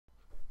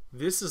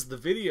This is the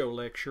video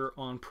lecture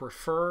on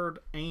preferred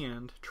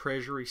and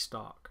treasury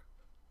stock.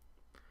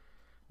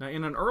 Now,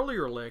 in an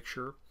earlier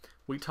lecture,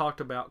 we talked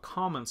about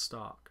common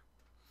stock,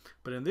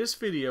 but in this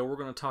video we're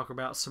going to talk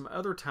about some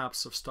other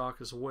types of stock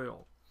as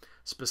well,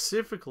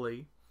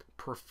 specifically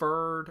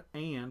preferred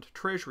and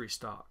treasury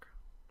stock.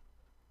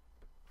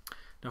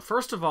 Now,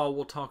 first of all,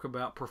 we'll talk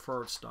about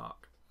preferred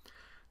stock.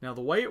 Now,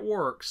 the way it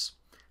works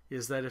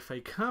is that if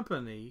a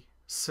company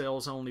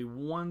sells only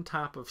one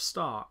type of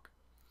stock,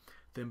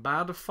 then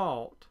by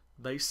default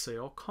they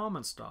sell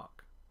common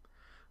stock.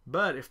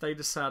 But if they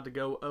decide to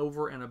go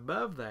over and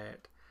above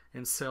that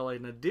and sell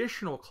an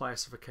additional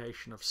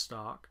classification of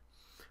stock,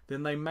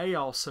 then they may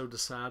also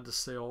decide to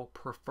sell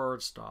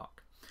preferred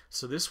stock.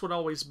 So this would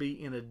always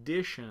be in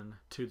addition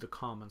to the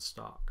common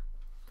stock.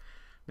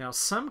 Now,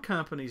 some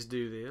companies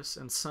do this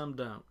and some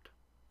don't.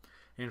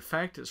 In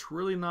fact, it's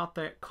really not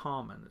that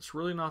common. It's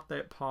really not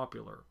that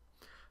popular.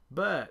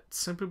 But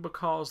simply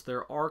because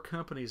there are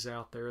companies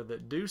out there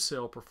that do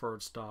sell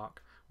preferred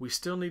stock, we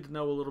still need to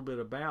know a little bit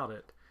about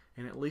it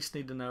and at least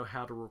need to know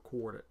how to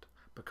record it,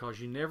 because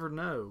you never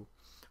know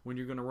when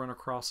you're going to run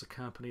across a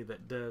company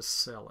that does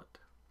sell it.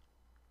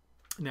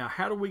 Now,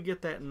 how do we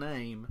get that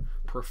name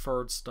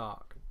preferred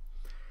stock?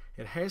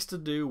 It has to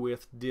do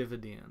with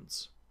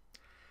dividends.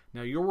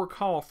 Now, you'll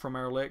recall from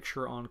our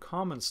lecture on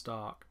common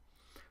stock,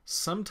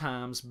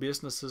 sometimes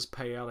businesses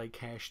pay out a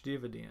cash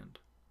dividend.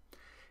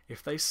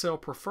 If they sell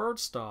preferred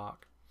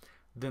stock,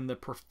 then the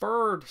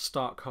preferred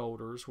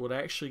stockholders would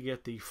actually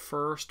get the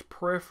first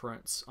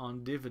preference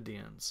on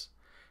dividends.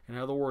 In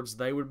other words,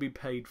 they would be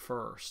paid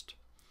first.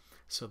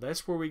 So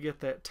that's where we get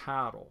that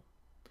title.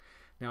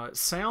 Now, it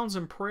sounds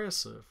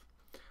impressive,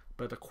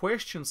 but a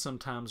question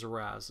sometimes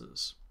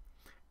arises.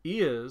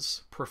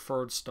 Is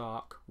preferred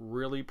stock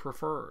really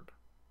preferred?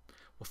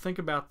 Well, think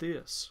about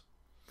this.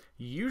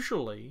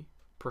 Usually,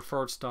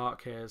 preferred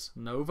stock has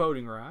no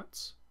voting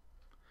rights.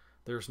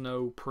 There's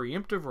no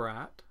preemptive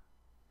right.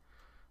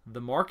 The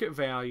market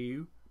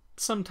value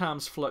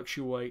sometimes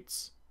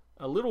fluctuates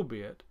a little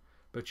bit,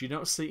 but you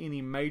don't see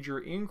any major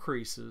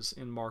increases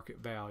in market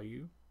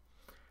value.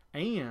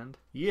 And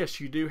yes,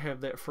 you do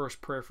have that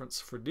first preference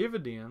for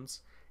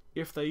dividends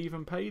if they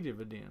even pay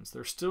dividends.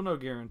 There's still no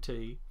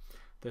guarantee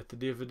that the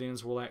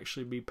dividends will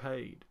actually be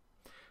paid.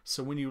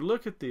 So when you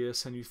look at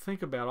this and you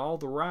think about all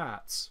the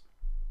rights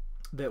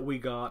that we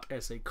got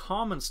as a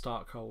common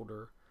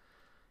stockholder,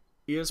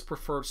 is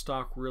preferred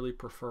stock really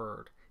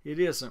preferred? It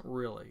isn't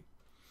really.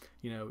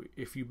 You know,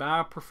 if you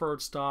buy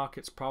preferred stock,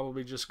 it's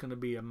probably just going to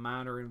be a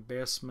minor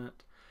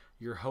investment.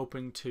 You're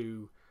hoping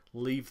to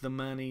leave the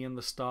money in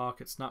the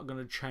stock. It's not going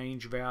to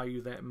change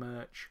value that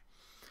much.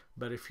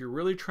 But if you're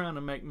really trying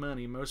to make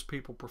money, most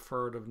people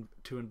prefer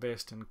to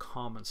invest in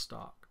common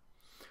stock.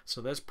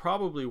 So that's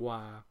probably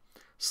why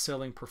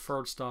selling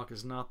preferred stock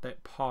is not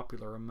that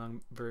popular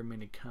among very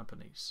many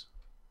companies.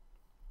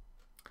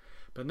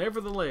 But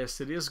nevertheless,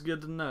 it is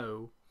good to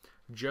know,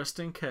 just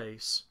in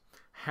case,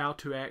 how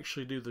to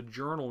actually do the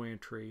journal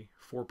entry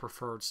for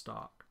preferred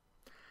stock.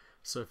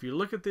 So if you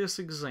look at this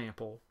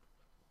example,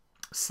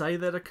 say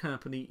that a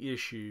company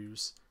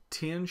issues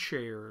 10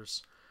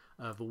 shares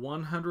of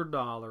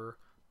 $100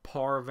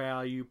 par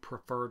value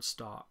preferred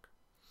stock,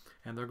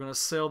 and they're going to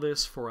sell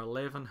this for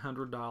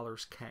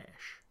 $1,100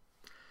 cash.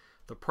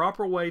 The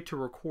proper way to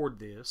record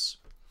this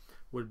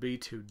would be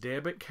to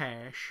debit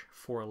cash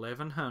for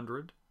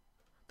 $1,100.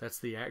 That's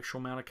the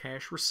actual amount of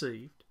cash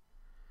received.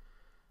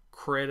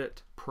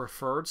 Credit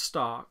preferred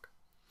stock.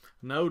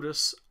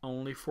 Notice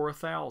only for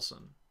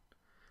 $1,000,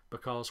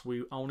 because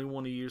we only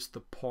want to use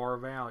the par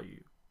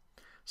value.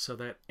 So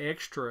that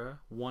extra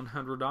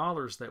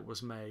 $100 that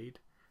was made,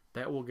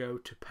 that will go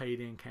to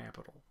paid in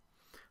capital.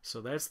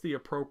 So that's the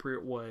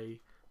appropriate way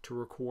to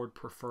record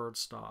preferred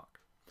stock.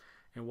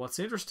 And what's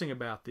interesting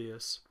about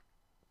this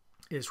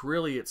is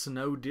really it's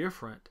no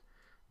different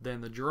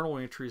than the journal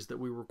entries that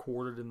we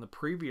recorded in the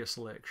previous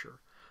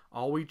lecture.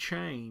 All we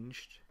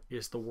changed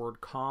is the word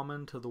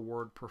common to the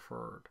word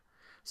preferred.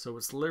 So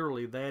it's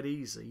literally that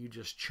easy. You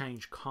just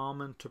change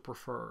common to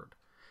preferred.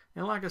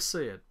 And like I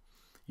said,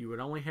 you would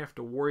only have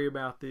to worry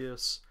about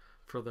this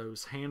for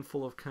those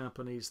handful of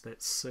companies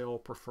that sell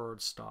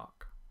preferred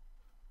stock.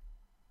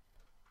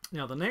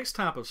 Now, the next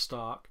type of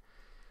stock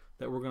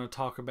that we're going to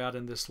talk about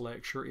in this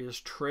lecture is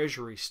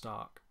treasury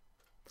stock.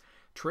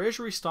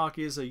 Treasury stock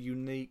is a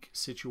unique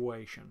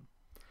situation.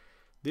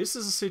 This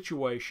is a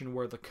situation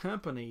where the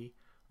company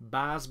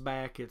buys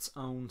back its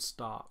own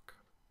stock.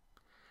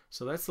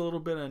 So that's a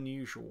little bit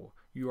unusual.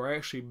 You are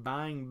actually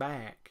buying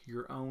back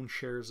your own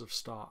shares of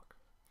stock.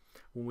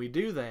 When we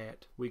do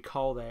that, we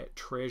call that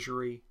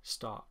treasury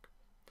stock.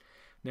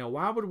 Now,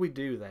 why would we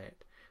do that?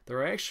 There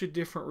are actually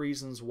different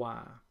reasons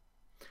why.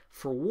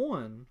 For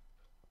one,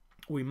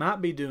 we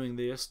might be doing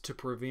this to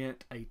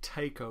prevent a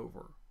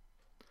takeover.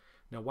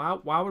 Now,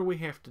 why would we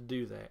have to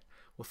do that?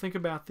 Well, think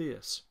about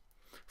this.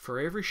 For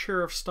every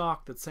share of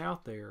stock that's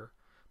out there,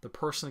 the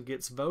person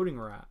gets voting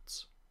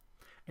rights.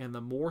 And the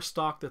more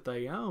stock that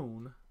they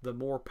own, the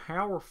more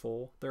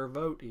powerful their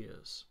vote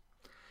is.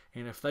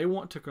 And if they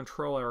want to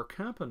control our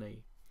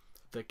company,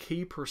 the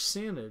key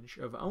percentage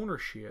of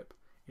ownership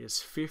is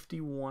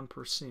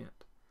 51%.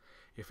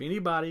 If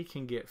anybody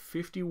can get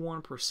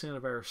 51%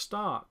 of our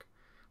stock,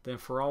 then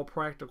for all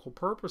practical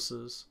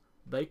purposes,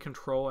 they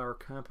control our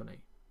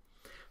company.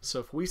 So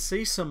if we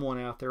see someone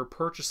out there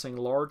purchasing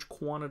large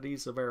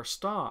quantities of our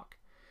stock,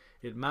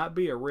 it might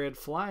be a red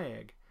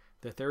flag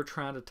that they're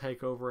trying to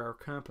take over our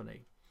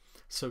company.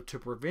 So to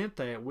prevent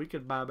that, we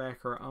could buy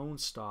back our own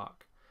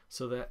stock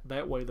so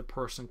that way the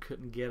person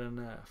couldn't get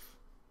enough.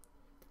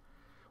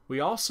 We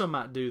also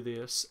might do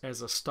this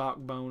as a stock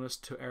bonus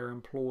to our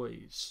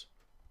employees.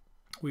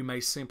 We may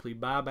simply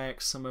buy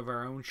back some of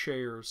our own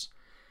shares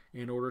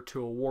in order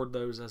to award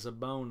those as a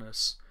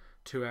bonus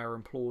to our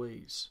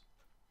employees.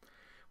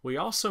 We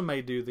also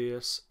may do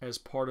this as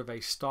part of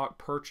a stock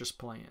purchase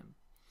plan.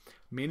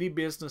 Many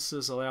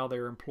businesses allow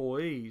their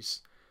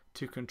employees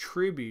to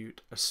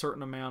contribute a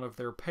certain amount of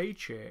their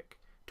paycheck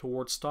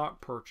towards stock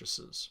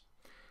purchases,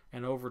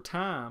 and over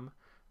time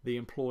the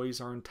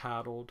employees are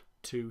entitled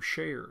to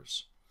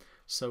shares.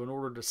 So in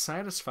order to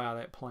satisfy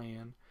that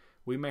plan,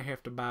 we may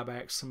have to buy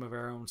back some of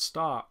our own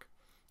stock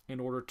in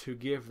order to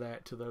give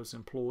that to those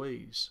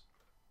employees,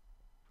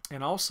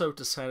 and also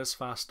to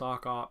satisfy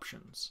stock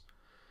options.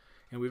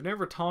 And we've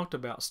never talked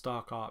about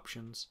stock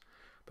options,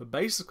 but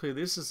basically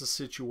this is a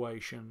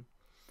situation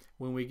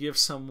when we give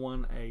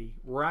someone a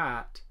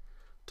right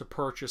to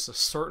purchase a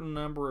certain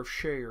number of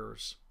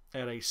shares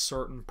at a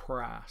certain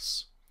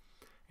price.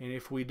 And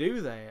if we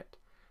do that,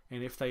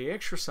 and if they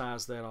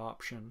exercise that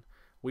option,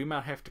 we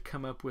might have to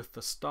come up with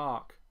the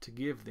stock to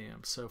give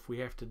them. So if we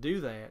have to do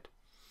that,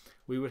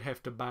 we would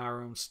have to buy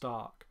our own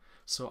stock.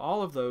 So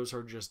all of those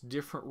are just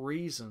different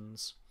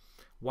reasons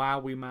why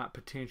we might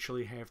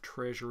potentially have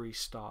treasury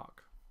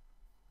stock.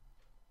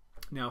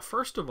 Now,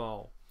 first of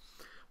all,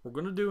 we're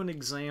going to do an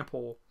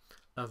example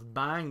of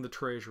buying the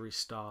treasury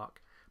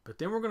stock, but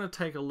then we're going to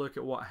take a look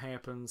at what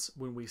happens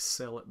when we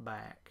sell it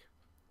back.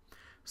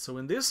 So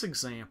in this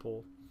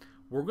example,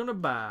 we're going to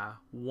buy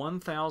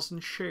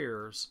 1,000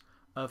 shares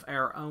of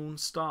our own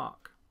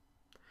stock.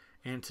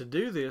 And to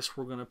do this,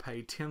 we're going to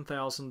pay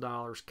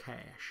 $10,000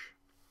 cash.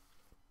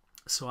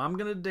 So I'm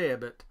going to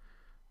debit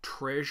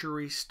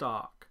treasury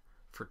stock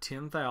for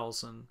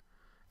 $10,000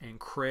 and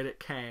credit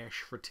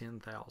cash for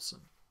 $10,000.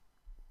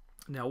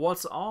 Now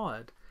what's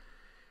odd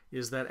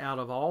is that out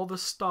of all the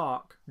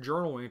stock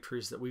journal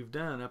entries that we've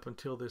done up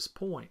until this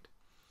point,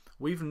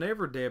 we've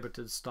never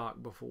debited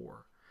stock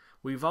before.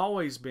 We've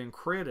always been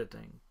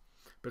crediting.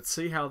 But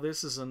see how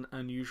this is an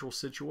unusual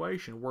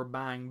situation. We're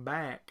buying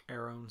back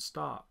our own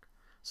stock.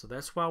 So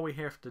that's why we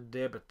have to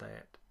debit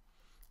that.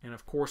 And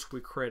of course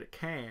we credit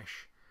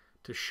cash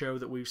to show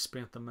that we've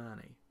spent the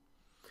money.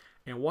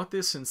 And what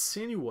this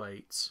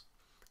insinuates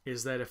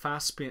is that if I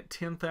spent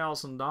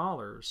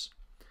 $10,000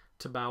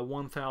 to buy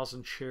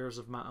 1,000 shares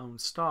of my own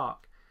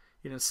stock,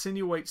 it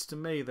insinuates to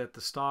me that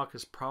the stock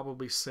is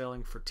probably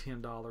selling for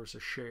 $10 a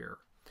share.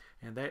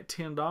 And that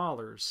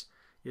 $10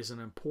 is an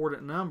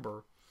important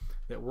number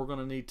that we're going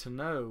to need to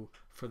know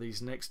for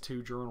these next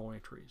two journal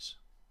entries.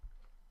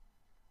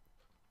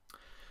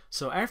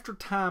 So after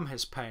time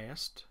has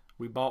passed,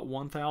 we bought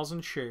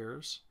 1,000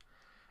 shares.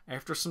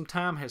 After some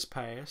time has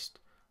passed,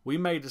 we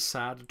may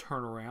decide to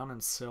turn around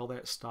and sell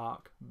that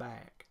stock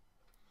back.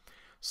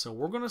 So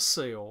we're going to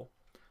sell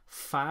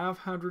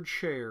 500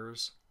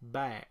 shares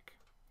back,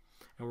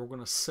 and we're going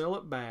to sell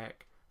it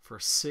back for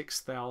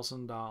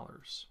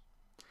 $6,000.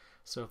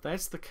 So if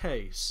that's the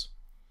case,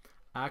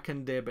 I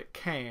can debit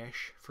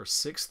cash for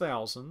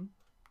 $6,000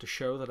 to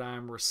show that I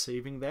am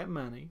receiving that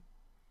money.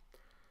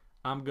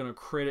 I'm going to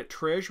credit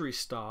treasury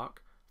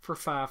stock for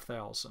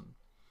 $5,000.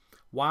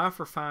 Why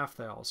for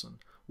 $5,000?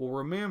 Well,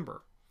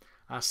 remember,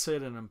 I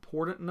said an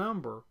important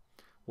number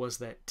was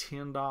that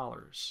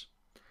 $10.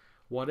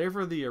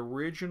 Whatever the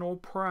original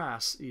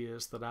price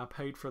is that I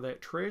paid for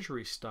that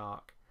treasury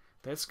stock,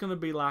 that's going to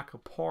be like a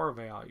par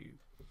value.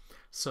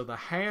 So the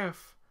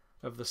half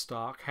of the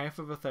stock, half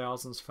of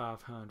 1,000 is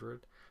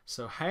 500.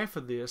 So half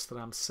of this that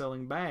I'm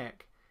selling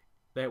back,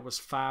 that was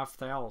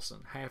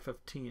 5,000, half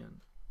of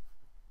 10.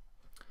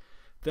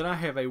 Then I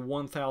have a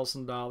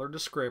 $1,000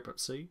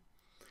 discrepancy.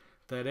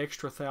 That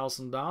extra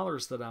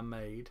 $1,000 that I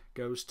made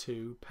goes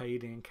to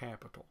paid in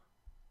capital.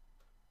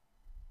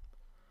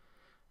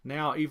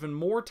 Now even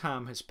more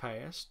time has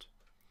passed,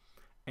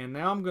 and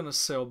now I'm going to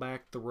sell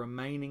back the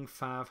remaining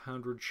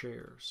 500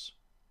 shares.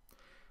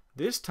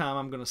 This time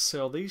I'm going to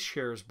sell these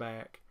shares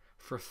back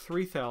for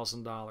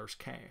 $3,000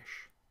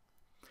 cash.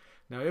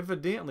 Now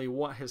evidently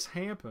what has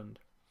happened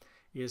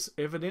is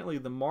evidently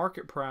the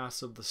market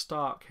price of the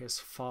stock has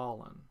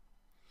fallen.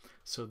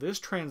 So this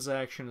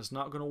transaction is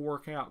not going to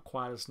work out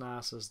quite as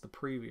nice as the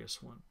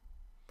previous one.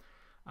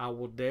 I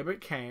will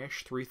debit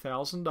cash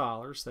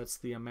 $3,000. That's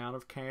the amount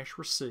of cash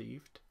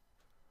received.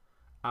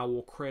 I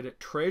will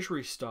credit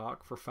treasury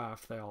stock for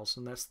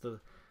 $5,000. That's the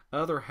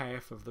other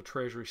half of the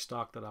treasury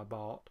stock that I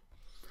bought.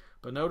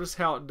 But notice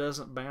how it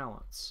doesn't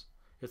balance.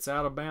 It's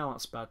out of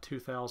balance by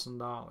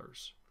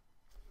 $2,000.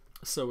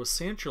 So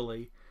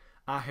essentially,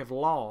 I have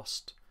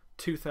lost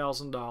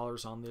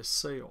 $2,000 on this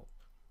sale.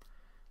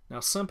 Now,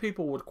 some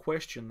people would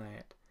question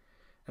that,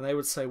 and they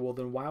would say, well,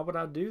 then why would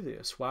I do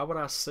this? Why would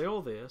I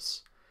sell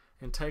this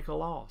and take a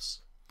loss?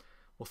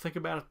 Well, think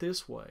about it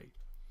this way.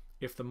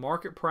 If the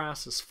market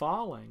price is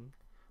falling,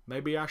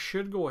 maybe I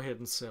should go ahead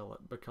and sell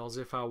it, because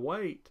if I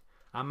wait,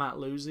 I might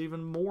lose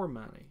even more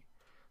money.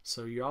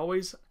 So you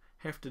always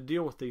have to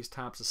deal with these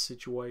types of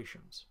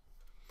situations.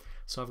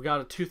 So I've got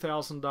a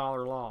 $2,000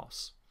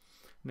 loss.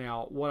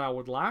 Now, what I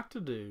would like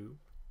to do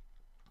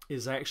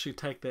is actually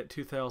take that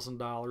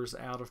 $2,000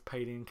 out of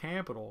paid-in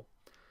capital,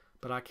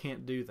 but I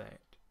can't do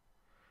that.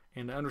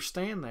 And to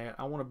understand that,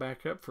 I want to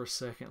back up for a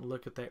second and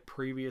look at that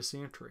previous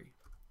entry.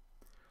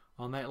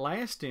 On that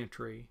last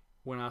entry,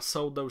 when I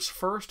sold those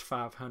first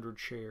 500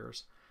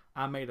 shares,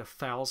 I made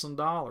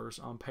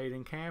 $1,000 on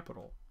paid-in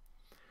capital.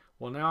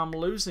 Well, now I'm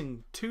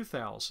losing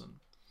 $2,000,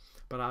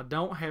 but I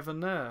don't have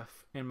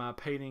enough in my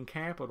paid-in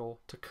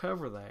capital to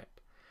cover that.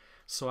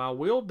 So I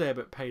will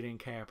debit paid-in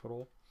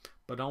capital,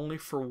 but only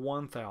for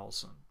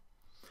 $1,000.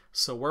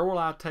 So where will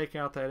I take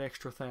out that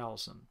extra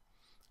 $1,000?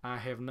 I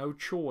have no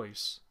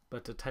choice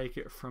but to take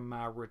it from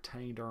my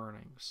retained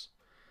earnings.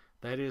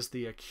 That is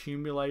the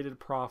accumulated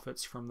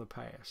profits from the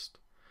past.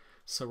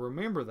 So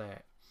remember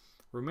that.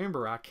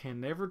 Remember, I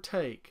can never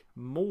take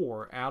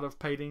more out of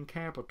paid-in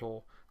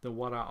capital than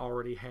what I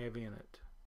already have in it.